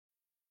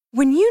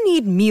When you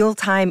need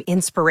mealtime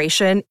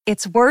inspiration,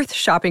 it's worth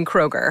shopping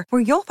Kroger,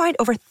 where you'll find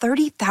over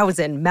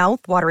 30,000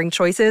 mouth-watering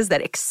choices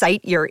that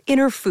excite your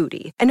inner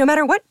foodie. And no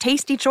matter what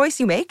tasty choice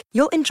you make,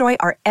 you'll enjoy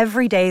our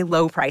everyday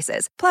low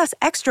prices, plus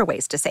extra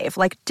ways to save,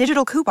 like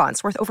digital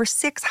coupons worth over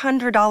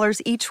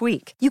 $600 each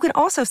week. You can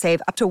also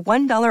save up to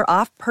 $1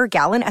 off per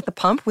gallon at the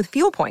pump with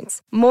fuel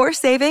points. More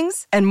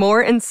savings and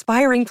more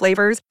inspiring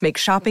flavors make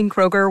shopping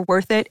Kroger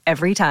worth it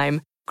every time.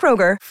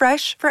 Kroger,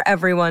 fresh for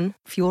everyone.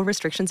 Fuel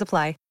restrictions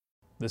apply.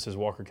 This is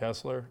Walker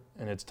Kessler,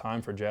 and it's time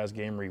for Jazz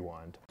Game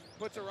Rewind.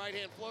 Puts a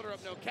right-hand floater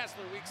up, no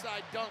Kessler, weak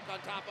side dunk on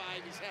top of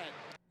Ivy's head.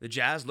 The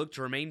Jazz look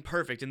to remain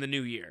perfect in the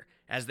new year,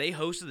 as they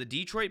hosted the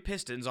Detroit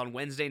Pistons on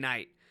Wednesday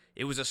night.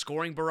 It was a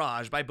scoring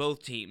barrage by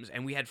both teams,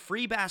 and we had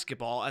free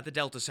basketball at the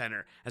Delta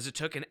Center, as it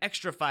took an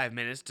extra 5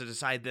 minutes to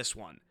decide this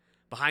one.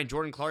 Behind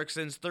Jordan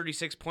Clarkson's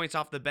 36 points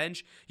off the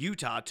bench,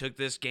 Utah took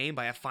this game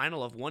by a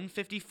final of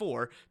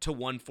 154 to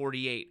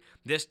 148.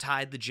 This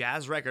tied the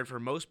Jazz record for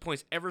most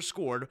points ever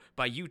scored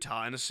by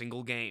Utah in a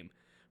single game.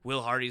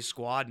 Will Hardy's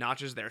squad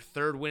notches their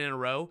third win in a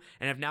row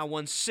and have now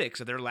won 6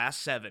 of their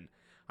last 7.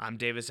 I'm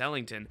Davis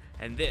Ellington,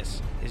 and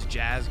this is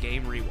Jazz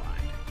Game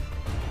Rewind.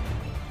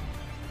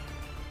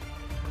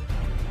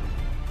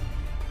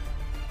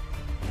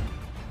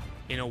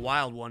 In a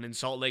wild one in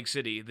Salt Lake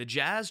City, the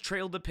Jazz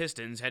trailed the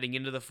Pistons heading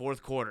into the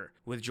fourth quarter.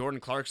 With Jordan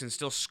Clarkson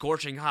still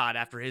scorching hot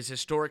after his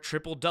historic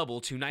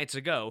triple-double 2 nights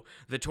ago,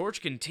 the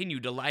torch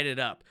continued to light it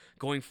up,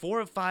 going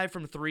 4 of 5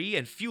 from 3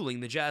 and fueling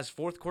the Jazz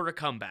fourth quarter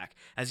comeback,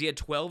 as he had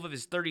 12 of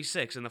his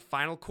 36 in the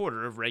final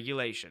quarter of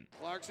regulation.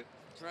 Clarkson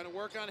trying to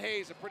work on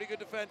Hayes, a pretty good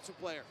defensive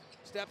player.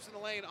 Steps in the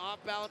lane,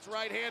 off-balance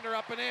right-hander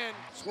up and in.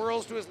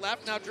 Swirls to his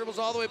left, now dribbles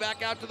all the way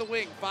back out to the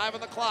wing. 5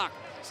 on the clock.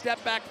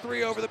 Step back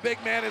 3 over the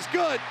big man is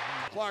good.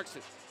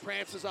 Clarkson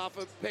prances off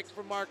a pick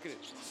from Marketed.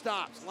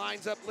 Stops,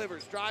 lines up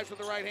Livers, drives with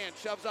the right hand,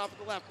 shoves off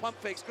with the left, pump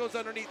fakes, goes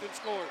underneath and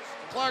scores.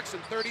 Clarkson,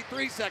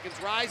 33 seconds,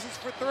 rises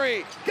for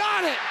 3.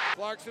 Got it!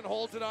 Clarkson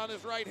holds it on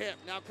his right hip.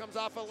 Now comes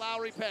off a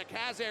Lowry peck,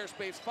 has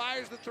airspace,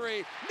 fires the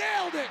 3,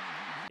 nailed it!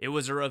 It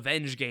was a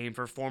revenge game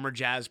for former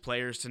Jazz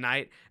players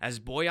tonight, as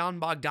Bojan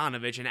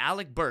Bogdanovic and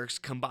Alec Burks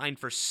combined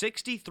for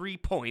 63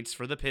 points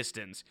for the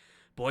Pistons.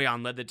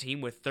 Bojan led the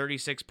team with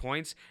 36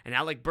 points, and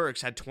Alec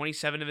Burks had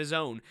 27 of his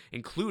own,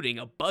 including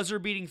a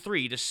buzzer-beating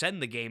 3 to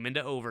send the game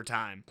into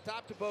overtime.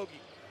 Top to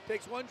Bogey.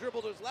 Takes one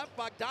dribble to his left.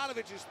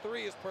 Bogdanovic's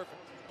 3 is perfect.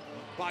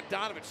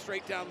 Bogdanovic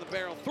straight down the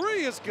barrel.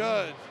 3 is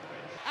good.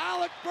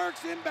 Alec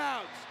Burks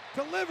inbounds.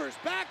 Delivers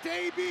back to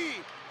AB.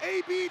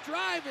 AB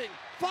driving.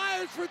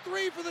 Fires for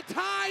 3 for the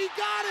tie. He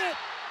got it!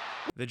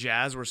 The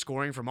Jazz were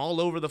scoring from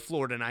all over the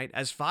floor tonight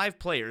as 5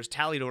 players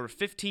tallied over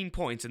 15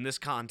 points in this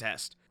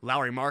contest.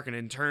 Lauri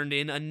Markkanen turned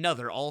in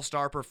another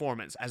all-star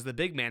performance as the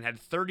big man had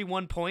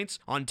 31 points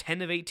on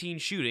 10 of 18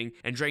 shooting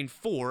and drained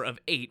 4 of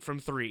 8 from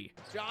 3.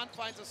 John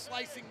finds a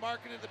slicing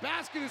Markkanen in the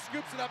basket who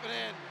scoops it up and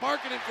in.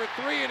 Markkanen for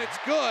 3 and it's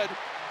good,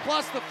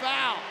 plus the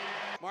foul.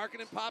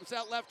 Markkanen pops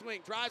out left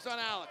wing, drives on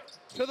Alec,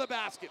 to the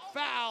basket,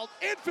 fouled,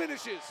 and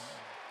finishes.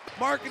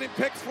 Markkanen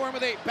picks for him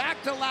with 8,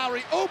 back to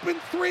Lowry, open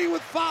 3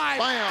 with 5,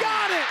 Bam.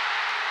 Got it!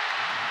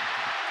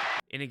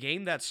 In a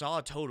game that saw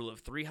a total of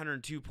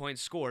 302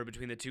 points scored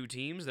between the two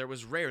teams, there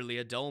was rarely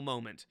a dull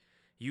moment.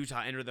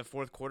 Utah entered the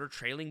fourth quarter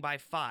trailing by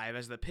 5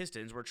 as the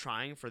Pistons were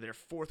trying for their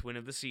 4th win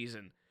of the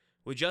season.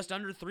 With just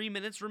under 3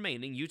 minutes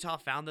remaining, Utah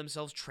found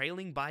themselves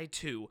trailing by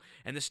 2,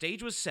 and the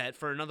stage was set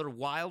for another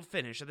wild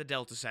finish at the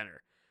Delta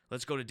Center.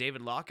 Let's go to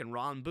David Locke and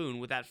Ron Boone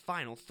with that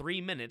final 3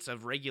 minutes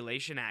of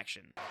regulation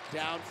action.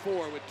 Down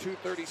 4 with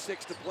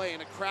 2:36 to play,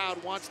 and a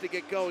crowd wants to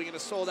get going in a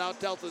sold-out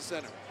Delta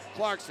Center.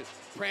 Clarkson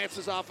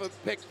prances off a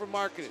pick from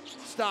Markkanen,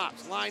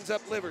 stops, lines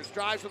up Livers,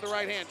 drives with the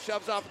right hand,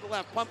 shoves off with the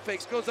left, pump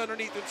fakes, goes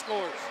underneath and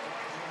scores.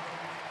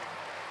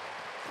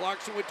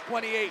 Clarkson with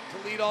 28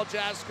 to lead all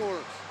Jazz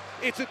scorers.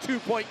 It's a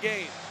 2-point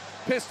game.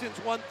 Pistons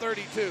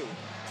 132,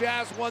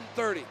 Jazz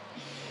 130.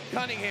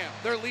 Cunningham,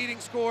 their leading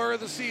scorer of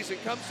the season,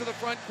 comes to the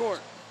front court.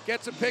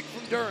 Gets a pick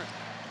from Durant.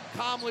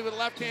 Calmly with a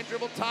left-hand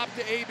dribble, top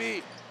to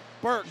AB.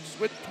 Burks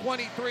with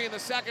 23 in the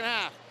second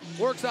half.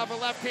 Works off a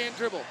left-hand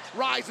dribble.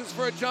 Rises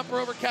for a jumper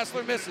over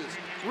Kessler, misses.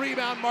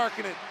 Rebound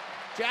Markkanen.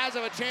 Jazz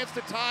have a chance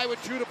to tie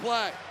with 2 to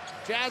play.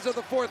 Jazz are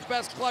the 4th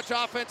best clutch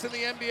offense in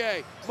the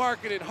NBA.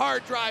 Markkanen,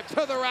 hard drive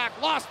to the rack,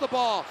 lost the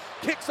ball.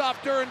 Kicks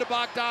off Durant to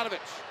Bogdanovic.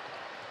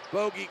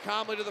 Bogey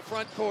calmly to the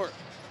front court.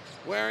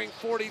 Wearing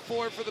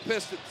 44 for the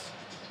Pistons.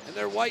 In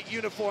their white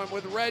uniform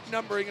with red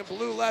numbering and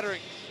blue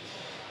lettering.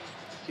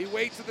 He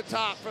waits at the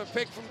top for a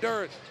pick from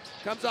Durant.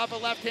 Comes off a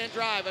left-hand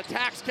drive,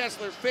 attacks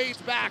Kessler, fades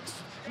back,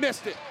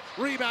 missed it.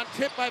 Rebound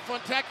tipped by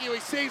Fontecchio. He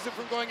saves it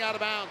from going out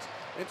of bounds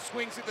and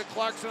swings it to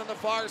Clarkson on the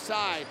far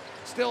side.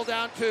 Still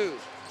down 2.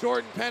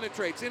 Jordan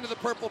penetrates into the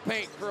purple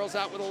paint, curls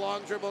out with a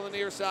long dribble on the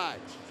near side.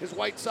 His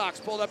white socks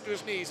pulled up to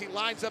his knees. He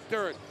lines up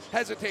Durant,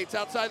 hesitates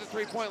outside the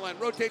three-point line,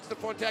 rotates to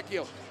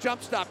Fontecchio.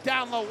 Jump stop,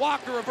 down low,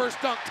 Walker, reverse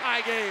dunk,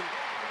 tie game.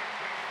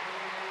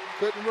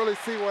 Couldn't really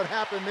see what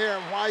happened there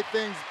and why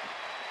things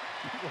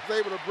was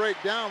able to break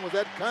down. Was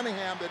that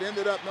Cunningham that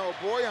ended up, no,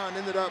 Bojan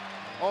ended up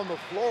on the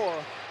floor.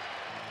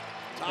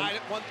 Tied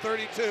at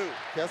 132.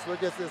 Kessler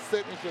gets his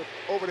signature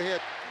over the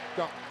head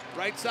dunk.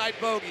 Right side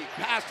bogey.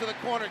 Pass to the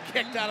corner.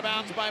 Kicked out of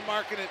bounds by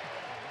Markkanen.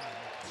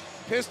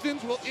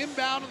 Pistons will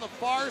inbound on the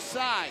far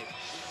side.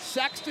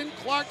 Sexton,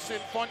 Clarkson,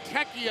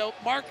 Fontecchio,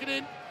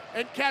 Markkanen,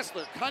 and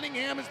Kessler.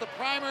 Cunningham is the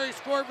primary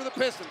scorer for the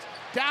Pistons.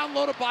 Down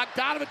low to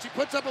Bogdanovich. He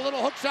puts up a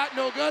little hook shot,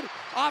 no good.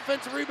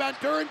 Offensive rebound.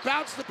 Duran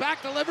bounces it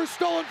back, delivers.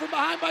 Stolen from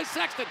behind by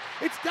Sexton.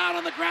 It's down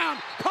on the ground.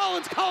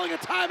 Collins calling a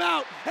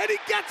timeout, and he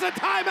gets a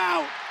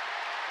timeout.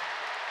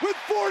 With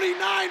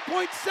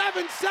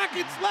 49.7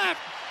 seconds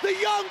left, the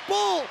young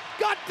Bull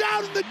got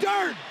down in the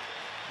dirt,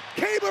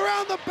 came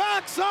around the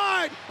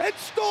backside, and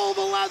stole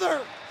the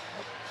leather.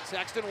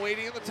 Sexton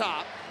waiting at the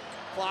top.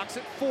 Clock's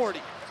at 40.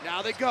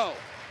 Now they go.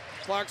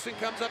 Clarkson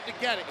comes up to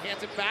get it,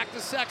 hands it back to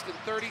Sexton,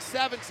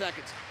 37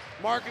 seconds.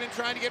 Markkanen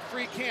trying to get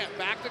free Camp,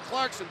 back to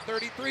Clarkson,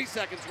 33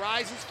 seconds,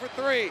 rises for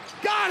three.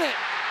 Got it!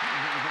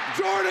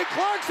 Jordan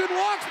Clarkson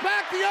walks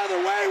back the other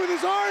way with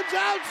his arms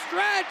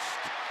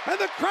outstretched, and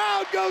the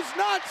crowd goes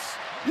nuts.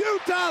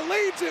 Utah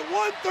leads at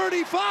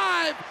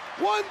 135,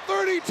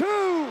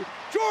 132.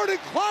 Jordan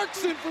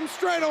Clarkson from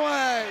straight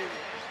away.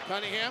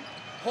 Cunningham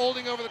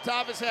holding over the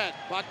top of his head.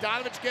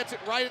 Bogdanovich gets it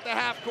right at the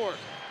half court.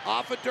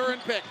 Off a Duran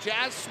pick,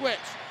 Jazz switch.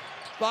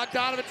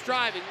 Bogdanovich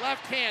driving,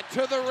 left hand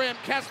to the rim.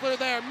 Kessler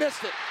there,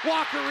 missed it.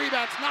 Walker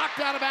rebounds, knocked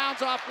out of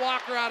bounds off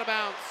Walker out of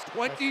bounds.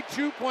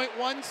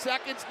 22.1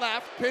 seconds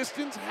left.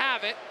 Pistons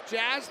have it.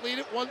 Jazz lead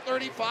at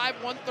 135,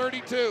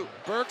 132.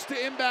 Burks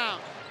to inbound.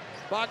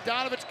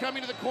 Bogdanovich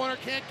coming to the corner,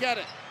 can't get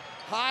it.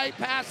 High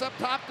pass up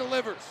top to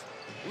Livers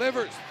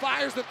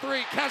fires the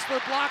three.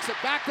 Kessler blocks it.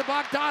 Back to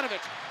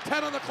Bogdanovich.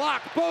 10 on the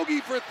clock.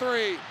 Bogey for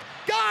three.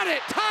 Got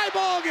it. Tie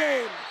ball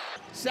game.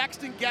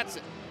 Sexton gets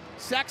it.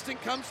 Sexton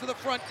comes to the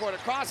front court.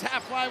 Across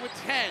half line with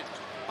 10.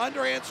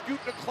 Underhand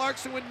scoop to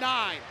Clarkson with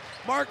 9.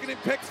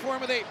 Markkanen picks for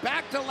him with 8.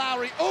 Back to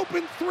Lowry.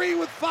 Open three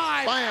with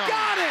 5. Bam.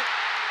 Got it.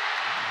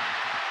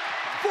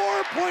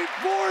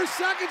 4.4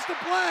 seconds to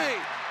play.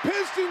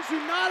 Pistons do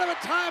not have a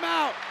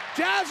timeout.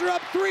 Jazz are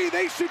up 3.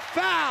 They should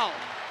foul.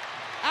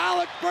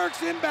 Alec Burks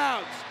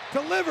inbounds.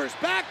 Delivers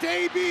back to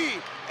AB.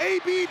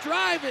 AB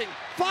driving.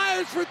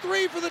 Fires for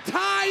 3 for the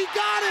tie. He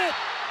got it.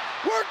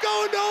 We're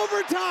going to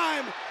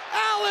overtime.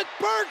 Alec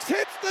Burks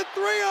hits the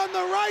 3 on the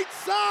right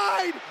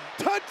side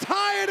to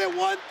tie it at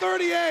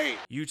 138.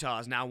 Utah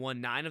has now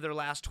won 9 of their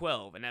last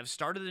 12 and have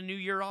started the new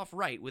year off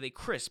right with a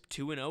crisp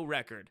 2-0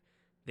 record.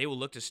 They will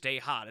look to stay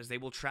hot as they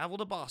will travel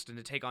to Boston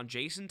to take on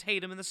Jason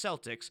Tatum and the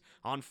Celtics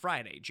on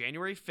Friday,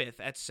 January 5th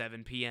at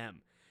 7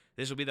 p.m.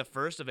 This will be the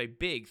first of a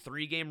big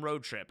 3-game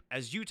road trip,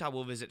 as Utah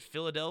will visit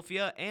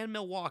Philadelphia and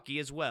Milwaukee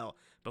as well,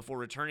 before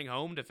returning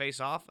home to face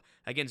off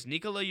against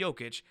Nikola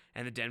Jokic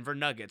and the Denver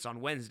Nuggets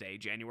on Wednesday,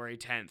 January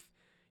 10th.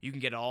 You can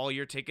get all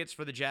your tickets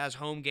for the Jazz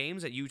home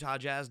games at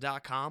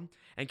UtahJazz.com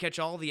and catch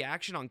all the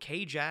action on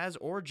KJazz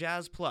or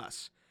Jazz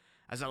Plus.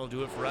 As that'll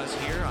do it for us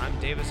here, I'm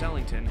Davis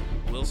Ellington.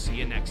 We'll see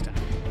you next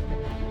time.